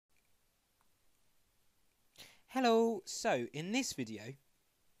Hello, so in this video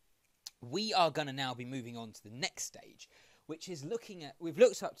we are going to now be moving on to the next stage, which is looking at,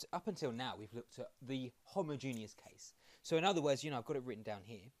 up until now we've looked at the homogeneous case. So in other words, I've got it written down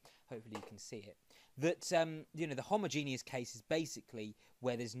here, hopefully you can see it, that the homogeneous case is basically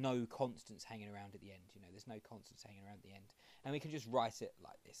where there's no constants hanging around at the end. There's no constants hanging around at the end, and we can just write it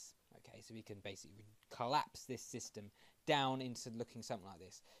like this. Okay, so we can basically collapse this system down into looking something like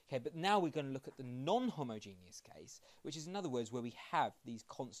this. Okay, but now we're going to look at the non-homogeneous case, which is in other words where we have these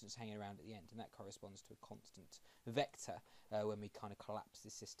constants hanging around at the end, and that corresponds to a constant vector when we kind of collapse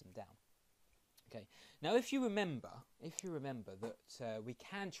this system down. Okay, now if you remember that we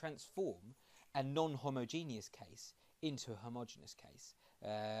can transform a non-homogeneous case into a homogeneous case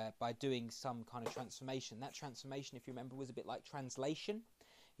by doing some kind of transformation. That transformation, if you remember, was a bit like translation.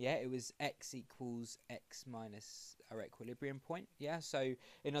 Yeah, it was x equals x minus our equilibrium point. Yeah, so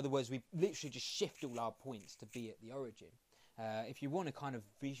in other words, we literally just shift all our points to be at the origin. If you want a kind of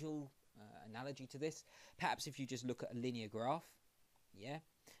visual analogy to this, perhaps if you just look at a linear graph, yeah,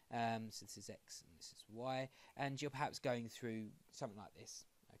 so this is x and this is y, and you're perhaps going through something like this,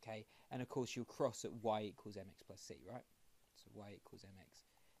 okay, and of course you'll cross at y equals mx plus c, right? So y equals mx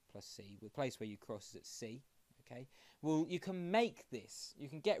plus c. The place where you cross is at c. Okay. Well, you can make this, you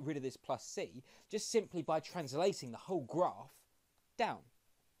can get rid of this plus c just simply by translating the whole graph down.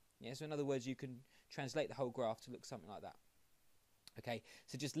 Yeah, so in other words, you can translate the whole graph to look something like that. Okay,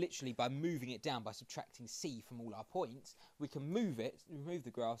 so just literally by moving it down, by subtracting c from all our points, we can move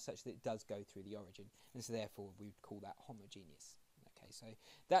the graph such that it does go through the origin, and so therefore we would call that homogeneous. Okay, so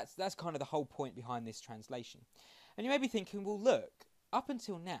that's kind of the whole point behind this translation. And you may be thinking, well, look, up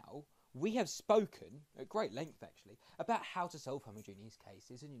until now, we have spoken at great length, actually, about how to solve homogeneous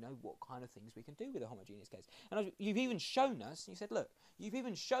cases and, what kind of things we can do with a homogeneous case. And you've even shown us, you said, look, you've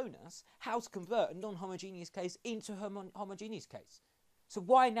even shown us how to convert a non-homogeneous case into a homogeneous case. So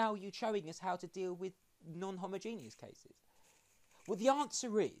why now are you showing us how to deal with non-homogeneous cases? Well, the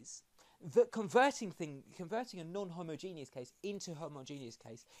answer is that converting a non-homogeneous case into a homogeneous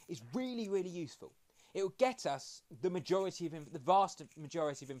case is really, really useful. It will get us the vast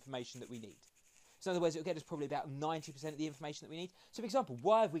majority of information that we need. So in other words, it will get us probably about 90% of the information that we need. So for example,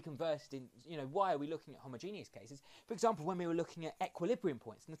 why have we conversed in, why are we looking at homogeneous cases? For example, when we were looking at equilibrium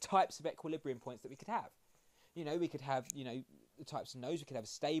points and the types of equilibrium points that we could have. We could have, the types of nodes, we could have a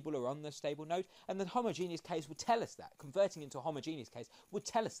stable or unstable node, and the homogeneous case would tell us that. Converting into a homogeneous case would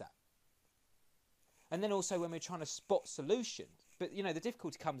tell us that. And then also when we're trying to spot solutions, but the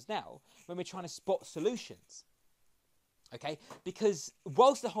difficulty comes now when we're trying to spot solutions. Okay, because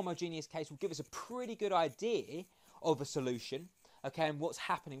whilst the homogeneous case will give us a pretty good idea of a solution, okay, and what's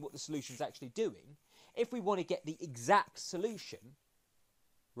happening, what the solution's actually doing, if we want to get the exact solution,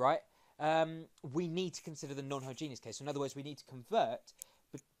 right, we need to consider the non-homogeneous case. So in other words, we need to convert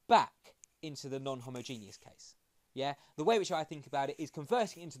back into the non-homogeneous case. Yeah, the way which I think about it is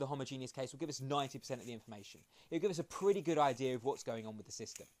converting into the homogeneous case will give us 90% of the information. It will give us a pretty good idea of what's going on with the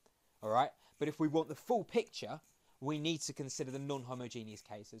system. All right, but if we want the full picture, we need to consider the non-homogeneous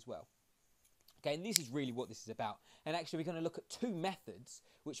case as well. Okay, and this is really what this is about. And actually, we're going to look at two methods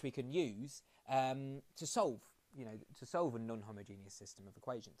which we can use to solve a non-homogeneous system of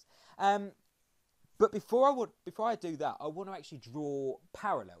equations. But before I do that, I want to actually draw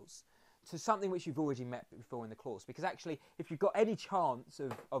parallels to something which you've already met before in the course, because actually, if you've got any chance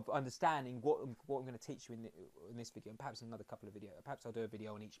of understanding what I'm going to teach you in this video, and perhaps in another couple of videos, perhaps I'll do a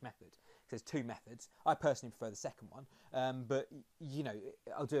video on each method, because there's two methods. I personally prefer the second one, but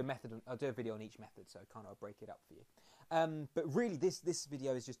I'll do a video on each method, so kind of I'll break it up for you. But really, this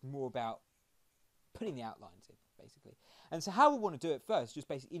video is just more about putting the outlines in, basically. And so how we want to do it first, just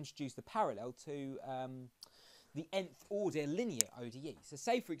basically introduce the parallel to the nth order linear ODE. So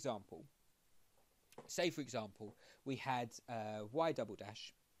say for example, we had y double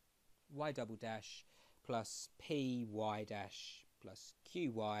dash plus py dash plus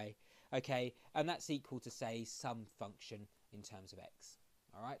qy, okay, and that's equal to say some function in terms of x.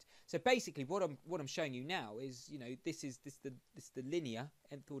 All right. So basically, what I'm showing you now is, this is the linear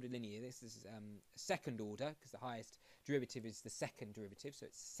nth order linear. This is second order because the highest derivative is the second derivative, so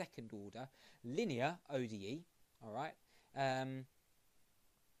it's second order linear ODE. All right, but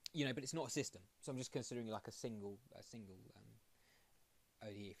it's not a system, so I'm just considering like a single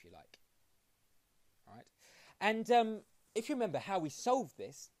ODE, if you like. All right, and if you remember how we solved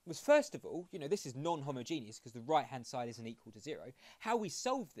this was, first of all, this is non-homogeneous because the right-hand side isn't equal to 0. How we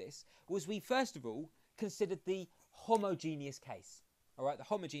solved this was we first of all considered the homogeneous case. All right, the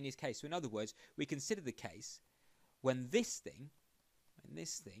homogeneous case. So in other words, we considered the case when this thing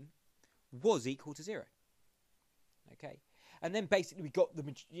was equal to 0. Okay, and then basically we got the,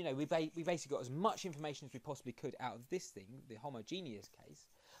 you know, we basically got as much information as we possibly could out of this thing, the homogeneous case.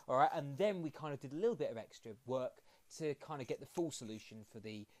 All right, and then we kind of did a little bit of extra work to kind of get the full solution for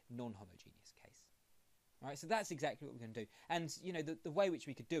the non-homogeneous case. All right, so that's exactly what we're going to do. And you know, the way which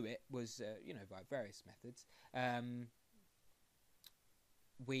we could do it was, you know, by various methods.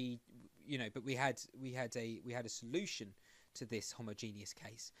 But we had a solution to this homogeneous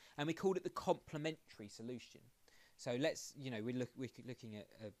case, and we called it the complementary solution. So let's, you know, we're looking at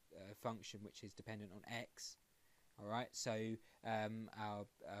a function which is dependent on x. All right, so our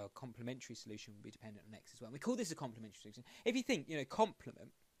complementary solution will be dependent on x as well. And we call this a complementary solution. If you think, you know,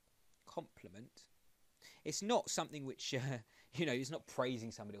 complement, it's not something which, you know, it's not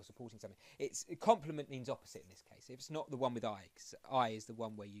praising somebody or supporting something. Complement means opposite in this case. If it's not the one with I, because I is the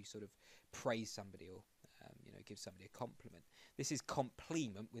one where you sort of praise somebody or, you know, give somebody a compliment. This is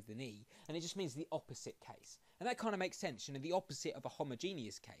complement with an E, and it just means the opposite case. And that kind of makes sense. You know, the opposite of a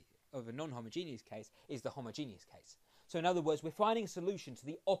homogeneous case, of a non-homogeneous case, is the homogeneous case. So in other words, we're finding a solution to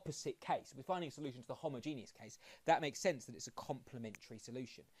the opposite case. We're finding a solution to the homogeneous case. That makes sense that it's a complementary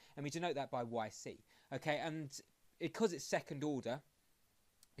solution. And we denote that by YC. Okay, and because it's second order,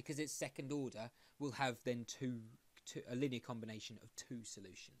 we'll have then a linear combination of two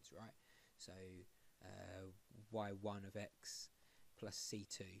solutions, right? So y1 of x plus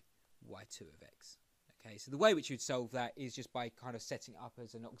c2 y2 of x. Okay, so the way which you'd solve that is just by kind of setting it up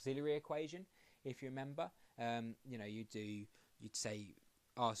as an auxiliary equation. If you remember, you know, you'd say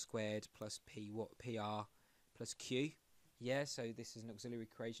r squared plus pr plus q. Yeah, so this is an auxiliary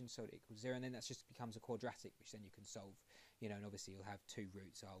equation, so it equals 0, and then that just becomes a quadratic, which then you can solve, you know, and obviously you'll have two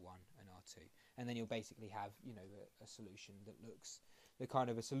roots, r1 and r2, and then you'll basically have, you know, a solution that looks, the kind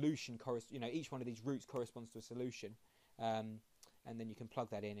of a solution, you know, each one of these roots corresponds to a solution, and then you can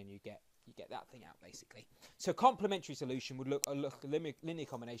plug that in and you get that thing out, basically. So complementary solution would look a linear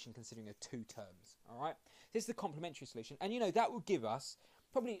combination considering of two terms, all right? This is the complementary solution, and, you know, that will give us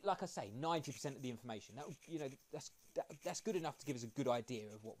probably, like I say, 90% of the information. That, you know, that's good enough to give us a good idea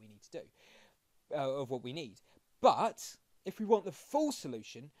of what we need to do, of what we need. But if we want the full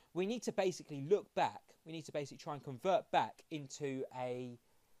solution, we need to basically look back. We need to basically try and convert back into a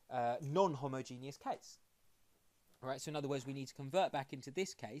non-homogeneous case. All right. So in other words, we need to convert back into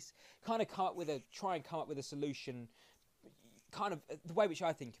this case, kind of try and come up with a solution. Kind of the way which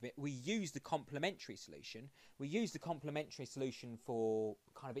I think of it, we use the complementary solution. We use the complementary solution for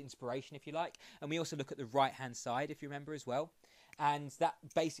kind of inspiration, if you like, and we also look at the right-hand side, if you remember, as well. And that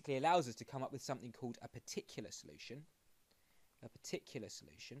basically allows us to come up with something called a particular solution. A particular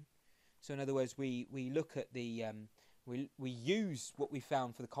solution. So in other words, we look at the we use what we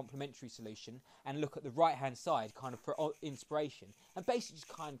found for the complementary solution and look at the right-hand side kind of for inspiration, and basically just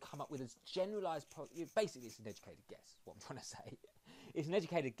kind of come up with a generalised, basically it's an educated guess, what I'm trying to say. It's an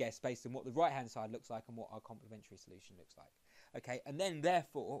educated guess based on what the right-hand side looks like and what our complementary solution looks like. Okay, and then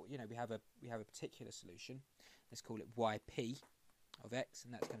therefore, you know, we have a particular solution. Let's call it yp of x,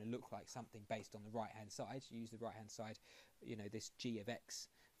 and that's going to look like something based on the right-hand side. So use the right-hand side, you know, this g of x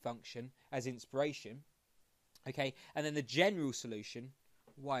function as inspiration. Okay, and then the general solution,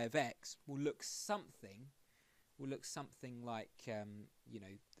 y of x, will look something like, you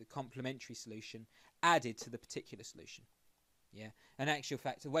know, the complementary solution added to the particular solution. Yeah, and actual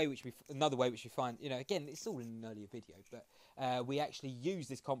fact, another way which we find, you know, again, it's all in an earlier video, but we actually use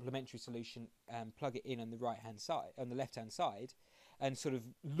this complementary solution and plug it in on the right-hand side, on the left-hand side, and sort of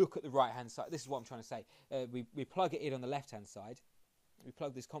look at the right-hand side. This is what I'm trying to say. We plug it in on the left-hand side. We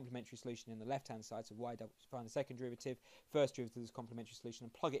plug this complementary solution in the left-hand side, so y double, find the second derivative, first derivative of this complementary solution,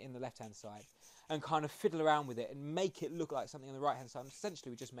 and plug it in the left-hand side, and kind of fiddle around with it and make it look like something on the right-hand side. And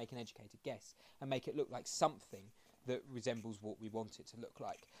essentially, we just make an educated guess and make it look like something that resembles what we want it to look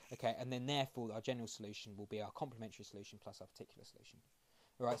like. Okay, and then therefore our general solution will be our complementary solution plus our particular solution.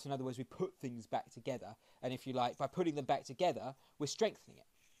 All right, so in other words, we put things back together, and if you like, by putting them back together, we're strengthening it.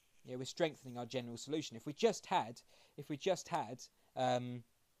 Yeah, we're strengthening our general solution. If we just had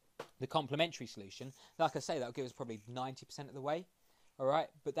the complementary solution, like I say, that will give us probably 90% of the way. All right,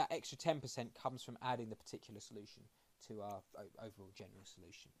 but that extra 10% comes from adding the particular solution to our overall general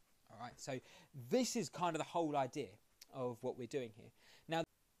solution. All right, so this is kind of the whole idea of what we're doing here. Now,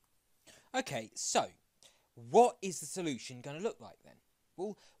 okay, so what is the solution going to look like then?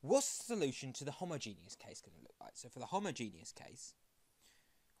 Well, what's the solution to the homogeneous case going to look like? So for the homogeneous case,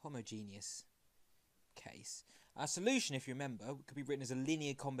 our solution, if you remember, could be written as a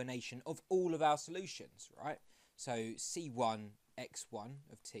linear combination of all of our solutions, right? So C1 x1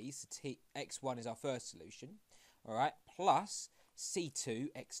 of t, so x1 is our first solution, all right, plus C2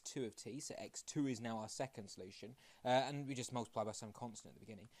 x2 of t, so x2 is now our second solution, and we just multiply by some constant at the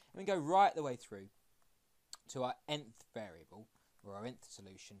beginning, and we go right the way through to our nth variable, or our nth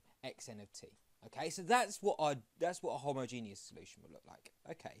solution, xn of t. Okay, so that's what a homogeneous solution would look like.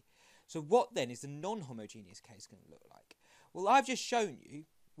 Okay, so what then is the non-homogeneous case going to look like? Well, I've just shown you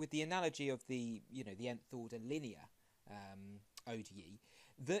with the analogy of the the nth order linear ODE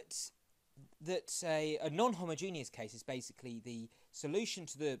that a non-homogeneous case is basically the solution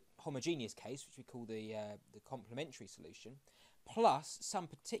to the homogeneous case, which we call the complementary solution, plus some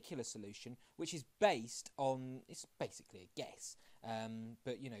particular solution which is based on, it's basically a guess,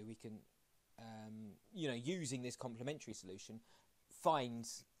 but we can using this complementary solution find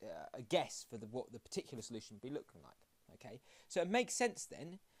a guess for what the particular solution would be looking like. Okay, so it makes sense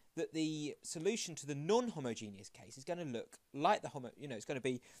then that the solution to the non-homogeneous case is going to look like it's going to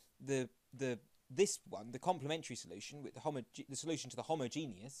be this one, the complementary solution with the solution to the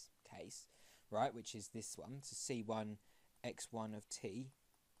homogeneous case, right, which is this one, so C1 x1 of t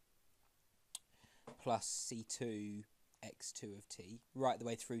plus C2 x2 of t, right the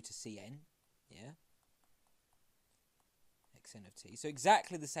way through to Cn, yeah, xn of t. So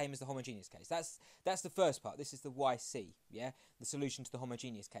exactly the same as the homogeneous case. That's the first part. This is the YC, yeah, the solution to the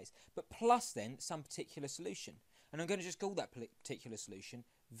homogeneous case. But plus then some particular solution. And I'm going to just call that particular solution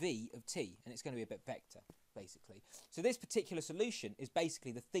V of t, and it's going to be a bit vector, basically. So this particular solution is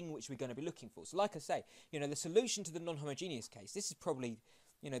basically the thing which we're going to be looking for. So like I say, the solution to the non-homogeneous case, this is probably,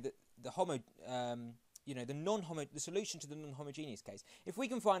 the solution to the non-homogeneous case. If we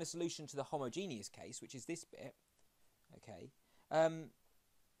can find a solution to the homogeneous case, which is this bit, okay,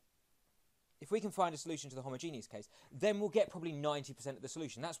 if we can find a solution to the homogeneous case, then we'll get probably 90% of the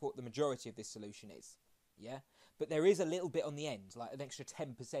solution. That's what the majority of this solution is, yeah? But there is a little bit on the end, like an extra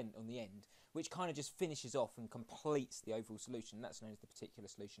 10% on the end, which kind of just finishes off and completes the overall solution. That's known as the particular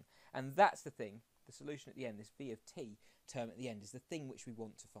solution. And that's the thing, the solution at the end, this V of t term at the end, is the thing which we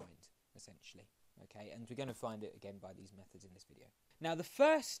want to find, essentially. Okay, and we're going to find it again by these methods in this video. Now, the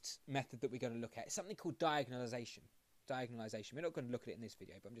first method that we're going to look at is something called diagonalization. We're not going to look at it in this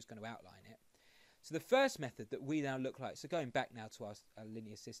video, but I'm just going to outline it. So the first method that we now look like, so going back now to our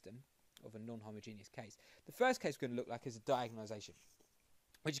linear system of a non-homogeneous case, the first case we're going to look like is a diagonalization,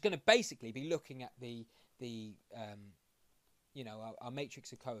 which is going to basically be looking at our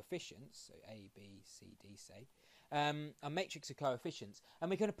matrix of coefficients, so A, B, C, D, say, our matrix of coefficients, and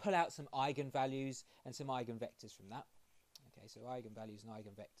we're going to pull out some eigenvalues and some eigenvectors from that. Okay, so eigenvalues and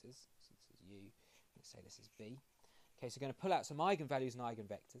eigenvectors. So this is U, let's say this is B. Okay, so we're going to pull out some eigenvalues and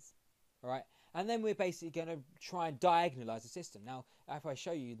eigenvectors, all right? And then we're basically going to try and diagonalize the system. Now, if I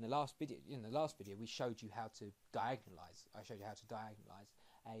show you in the last video, we showed you how to diagonalize. I showed you how to diagonalize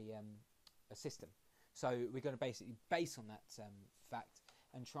a system. So we're going to basically base on that fact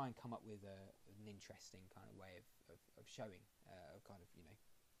and try and come up with an interesting kind of way of showing,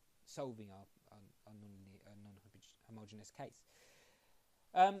 solving our non-homogeneous case.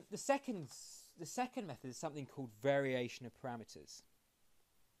 The second method is something called variation of parameters.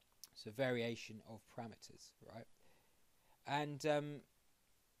 So variation of parameters, right? And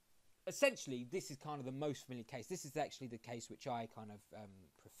essentially, this is kind of the most familiar case. This is actually the case which I kind of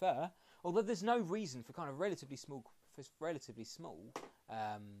prefer, although there's no reason for kind of relatively small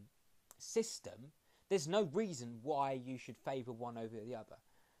system. There's no reason why you should favour one over the other.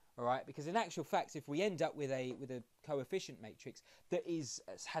 All right, because in actual fact, if we end up with a coefficient matrix that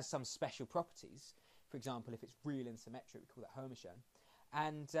has some special properties, for example, if it's real and symmetric, we call that Homogeneous,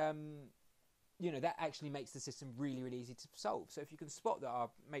 and that actually makes the system really, really easy to solve. So if you can spot that our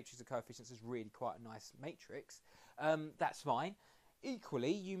matrix of coefficients is really quite a nice matrix, that's fine.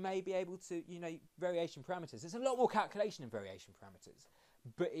 Equally, you may be able to, variation parameters. There's a lot more calculation in variation parameters.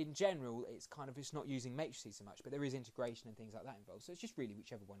 But in general, it's not using matrices so much, but there is integration and things like that involved. So it's just really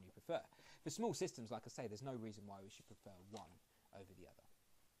whichever one you prefer. For small systems, like I say, there's no reason why we should prefer one over the other.